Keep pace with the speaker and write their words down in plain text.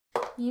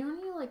You know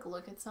when you like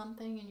look at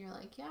something and you're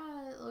like,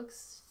 yeah, it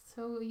looks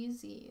so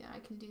easy. I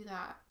can do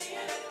that.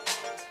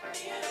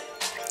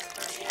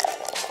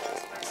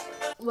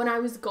 When I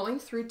was going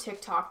through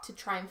TikTok to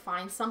try and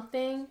find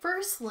something,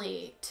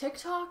 firstly,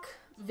 TikTok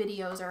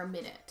videos are a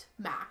minute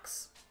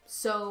max.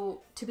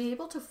 So to be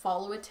able to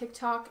follow a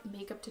TikTok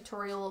makeup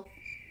tutorial,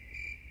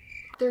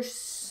 there's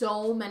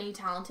so many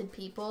talented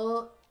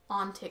people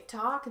on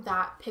TikTok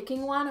that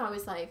picking one, I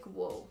was like,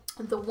 whoa.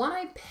 The one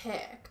I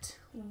picked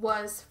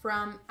was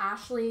from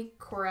Ashley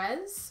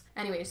Correz.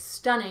 Anyways,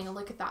 stunning.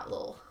 Look at that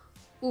little,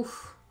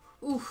 oof,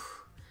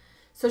 oof.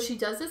 So she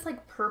does this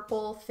like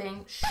purple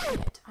thing.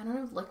 Shit, I don't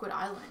have liquid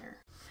eyeliner.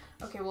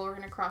 Okay, well, we're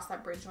gonna cross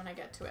that bridge when I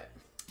get to it.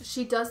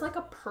 She does like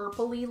a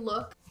purpley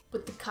look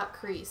with the cut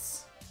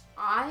crease.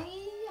 I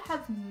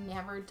have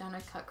never done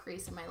a cut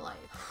crease in my life.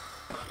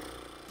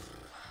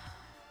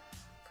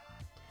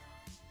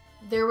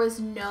 There was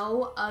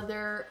no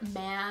other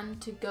man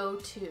to go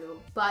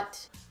to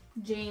but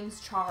James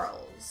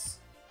Charles.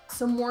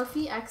 So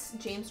Morphe X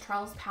James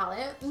Charles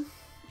palette.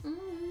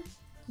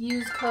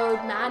 Use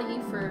code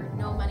Maddie for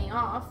no money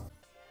off.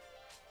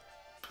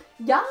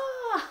 Yeah!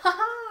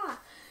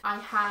 I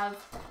have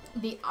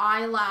the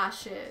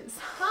eyelashes.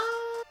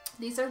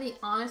 These are the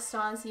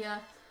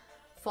Anastasia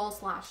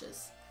false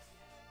lashes.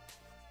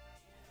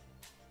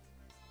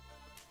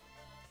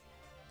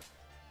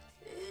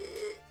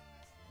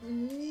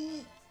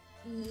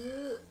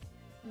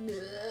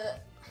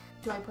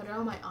 Do I put it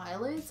on my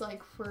eyelids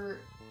like for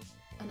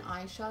an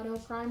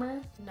eyeshadow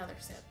primer? Another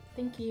sip.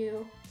 Thank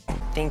you.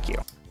 Thank you.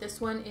 This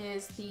one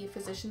is the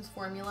Physicians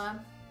Formula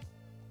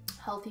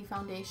Healthy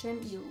Foundation.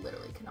 You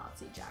literally cannot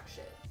see jack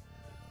shit.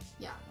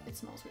 Yeah, it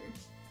smells weird.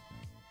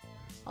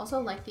 Also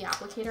like the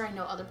applicator. I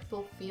know other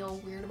people feel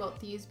weird about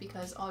these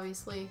because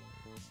obviously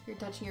you're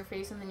touching your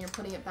face and then you're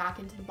putting it back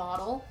into the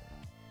bottle.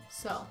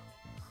 So,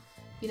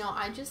 you know,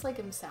 I just like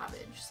am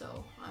savage,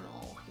 so I'm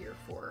all here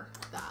for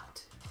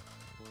that.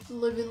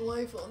 Living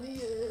life on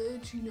the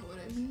edge, you know what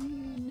I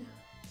mean.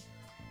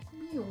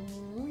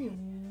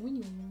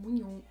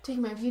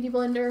 Taking my beauty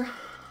blender.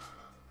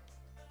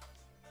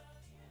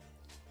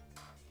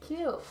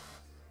 Cute.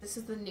 This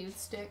is the Nude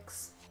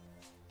Sticks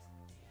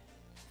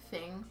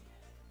thing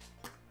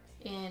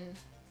in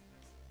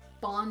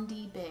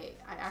Bondi Bay.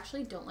 I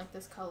actually don't like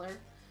this color.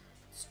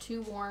 It's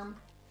too warm.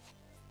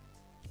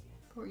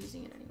 But we're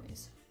using it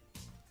anyways.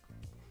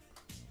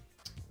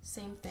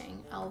 Same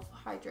thing, e.l.f.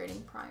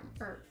 hydrating prime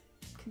or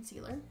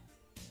concealer.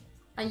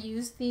 I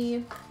use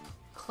the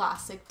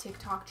classic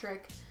TikTok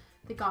trick,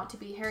 the Got To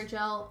Be hair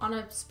gel on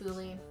a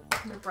spoolie.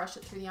 I'm gonna brush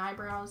it through the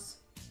eyebrows.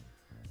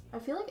 I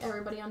feel like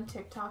everybody on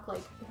TikTok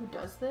like who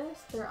does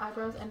this, their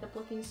eyebrows end up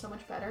looking so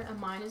much better, and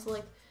mine is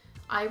like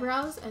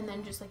eyebrows and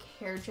then just like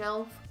hair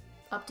gel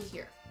up to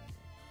here.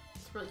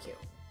 It's really cute.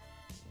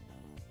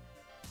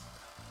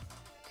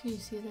 Can you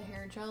see the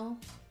hair gel?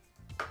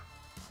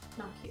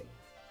 Not cute.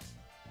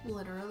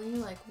 Literally,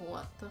 like,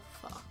 what the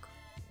fuck?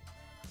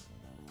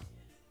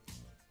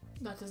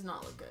 That does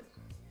not look good.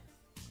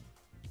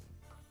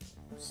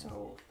 I'm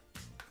so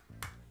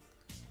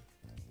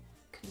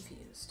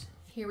confused.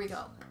 Here we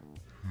go.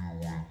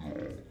 I'm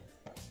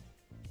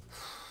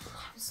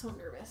so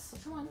nervous.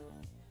 Come on.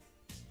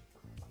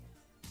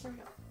 There we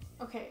go.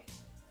 Okay.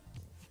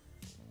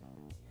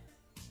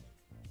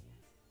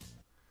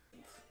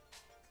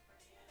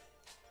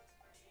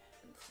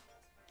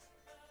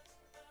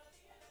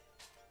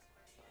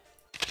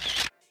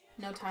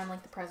 No time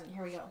like the present.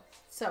 Here we go.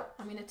 So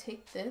I'm gonna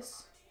take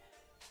this.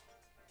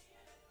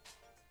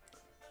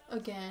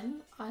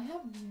 Again, I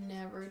have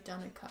never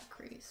done a cut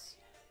crease.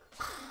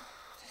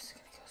 This is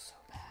gonna go so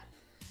bad.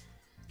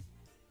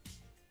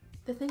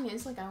 The thing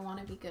is, like, I want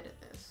to be good at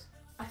this.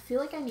 I feel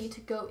like I need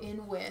to go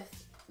in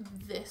with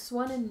this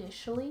one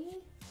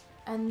initially,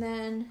 and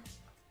then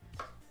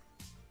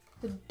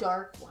the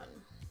dark one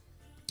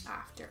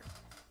after.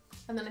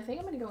 And then I think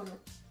I'm gonna go in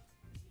with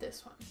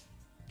this one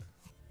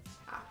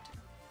after.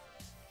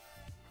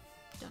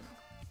 Don't know.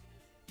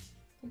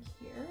 Like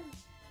here?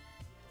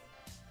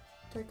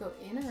 Do I go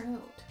in or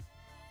out?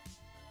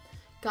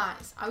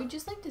 Guys, I would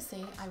just like to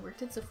say I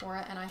worked at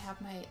Sephora and I have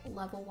my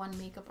level 1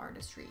 makeup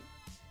artistry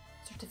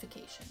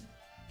certification.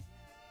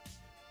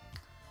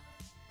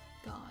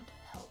 God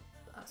help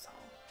us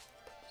all.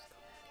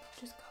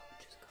 Just go,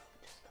 just go,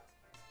 just go, just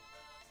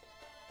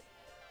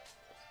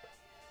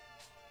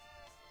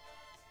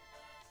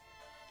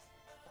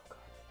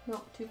go.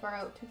 No, too far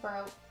out, too far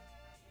out.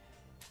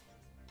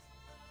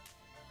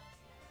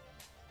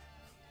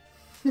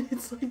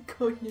 It's like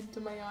going into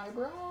my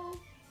eyebrow.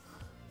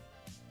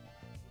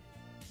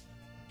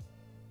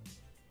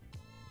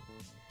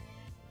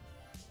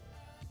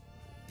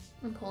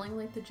 I'm pulling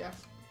like the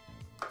Jeff.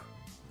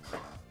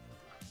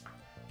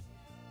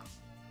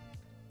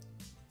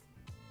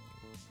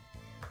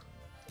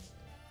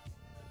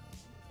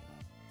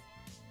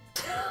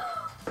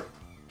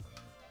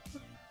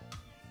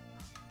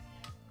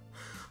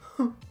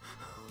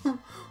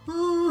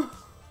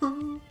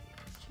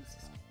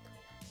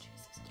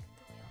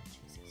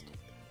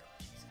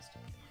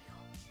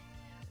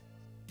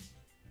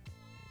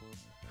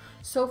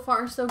 So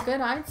far, so good,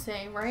 I'd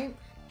say, right?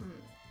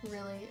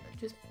 Really,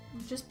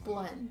 just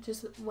blend.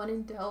 Just when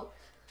in doubt,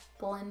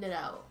 blend it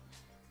out.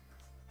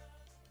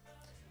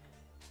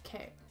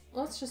 Okay,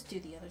 let's just do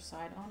the other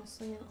side,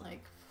 honestly.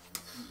 Like,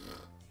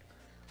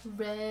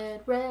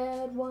 red,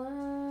 red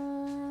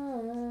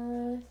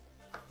wine.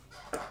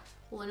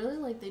 Literally,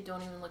 like, they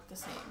don't even look the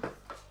same.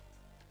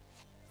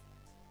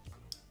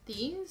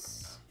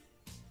 These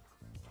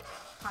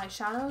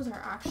eyeshadows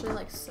are actually,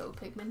 like, so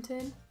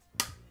pigmented.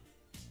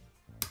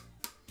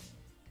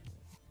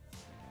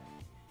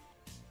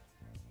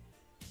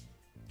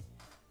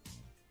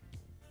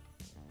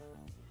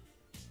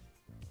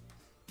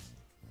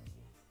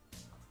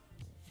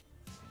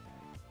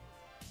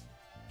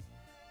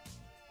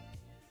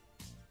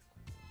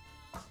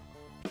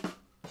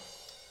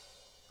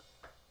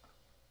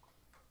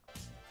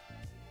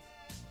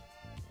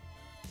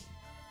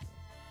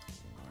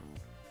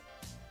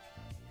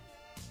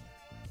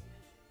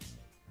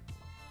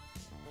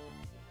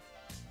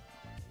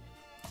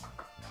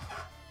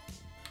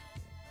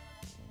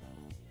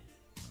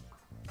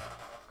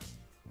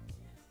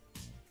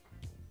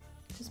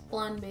 Just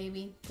blend,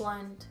 baby,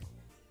 blend.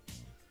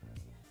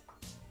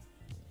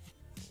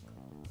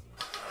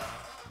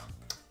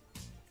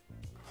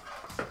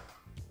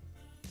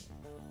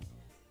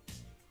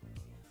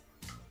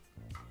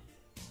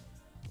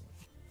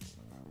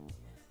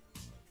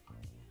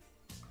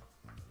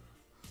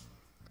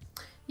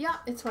 Yeah,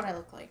 it's what I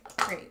look like.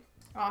 Great.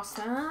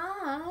 Awesome.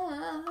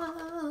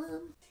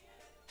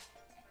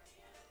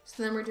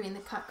 So then we're doing the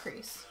cut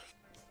crease.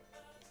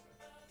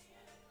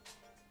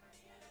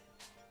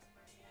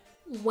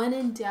 When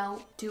in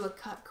doubt, do a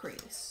cut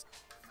crease.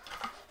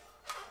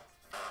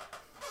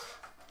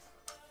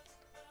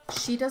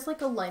 She does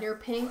like a lighter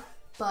pink,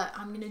 but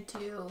I'm gonna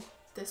do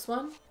this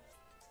one.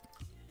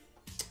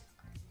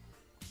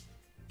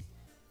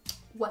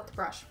 Wet the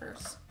brush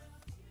first.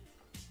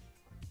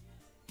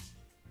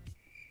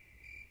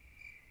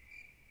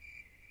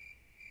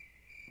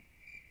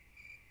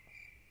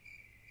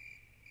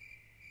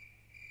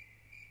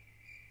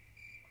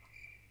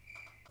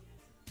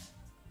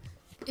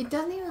 It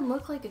doesn't even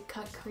look like a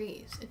cut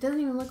crease. It doesn't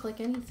even look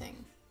like anything.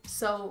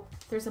 So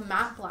there's a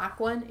matte black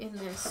one in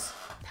this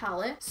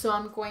palette. So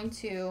I'm going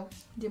to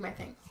do my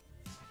thing.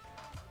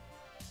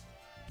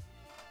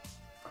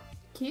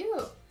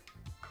 Cute.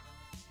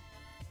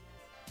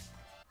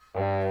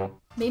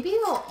 Maybe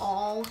it'll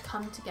all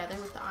come together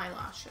with the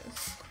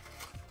eyelashes.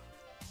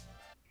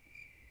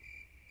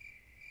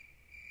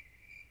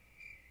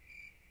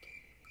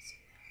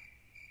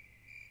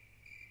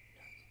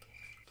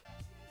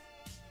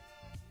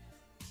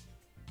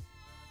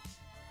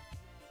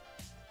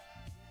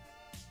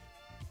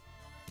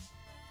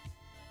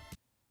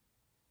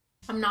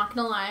 I'm not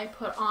gonna lie, I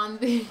put on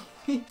the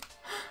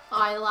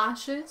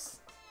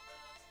eyelashes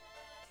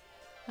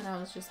and I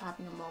was just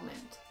having a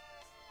moment.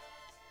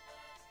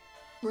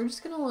 We're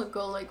just gonna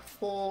go like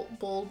full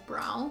bold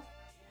brow.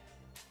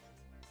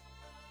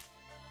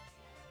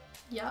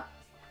 Yep.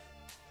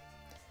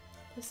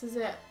 This is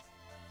it.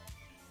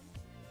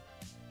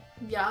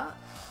 Yeah,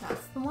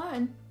 that's the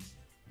one.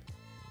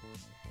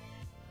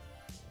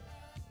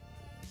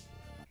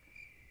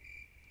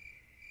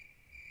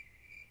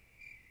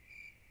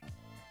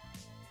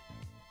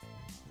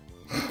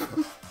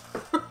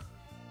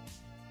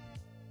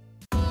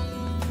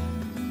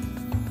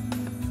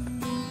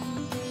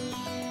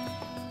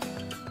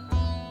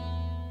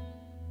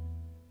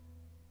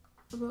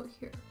 About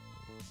here.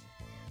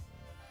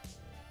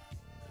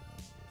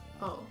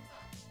 Oh.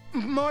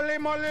 Mole,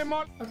 mole,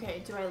 mole.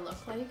 Okay, do I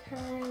look like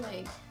her?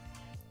 Like...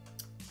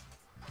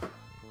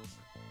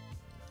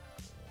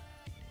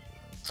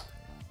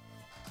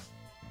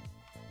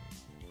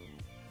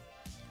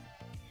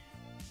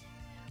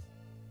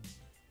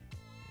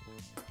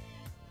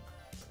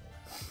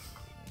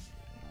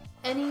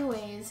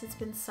 Anyways, it's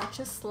been such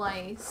a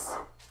slice.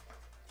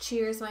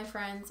 Cheers, my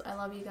friends. I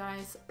love you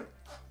guys.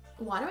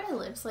 Why do my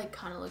lips like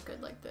kind of look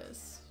good like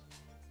this?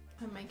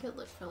 I might get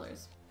lip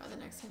fillers by the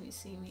next time you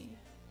see me.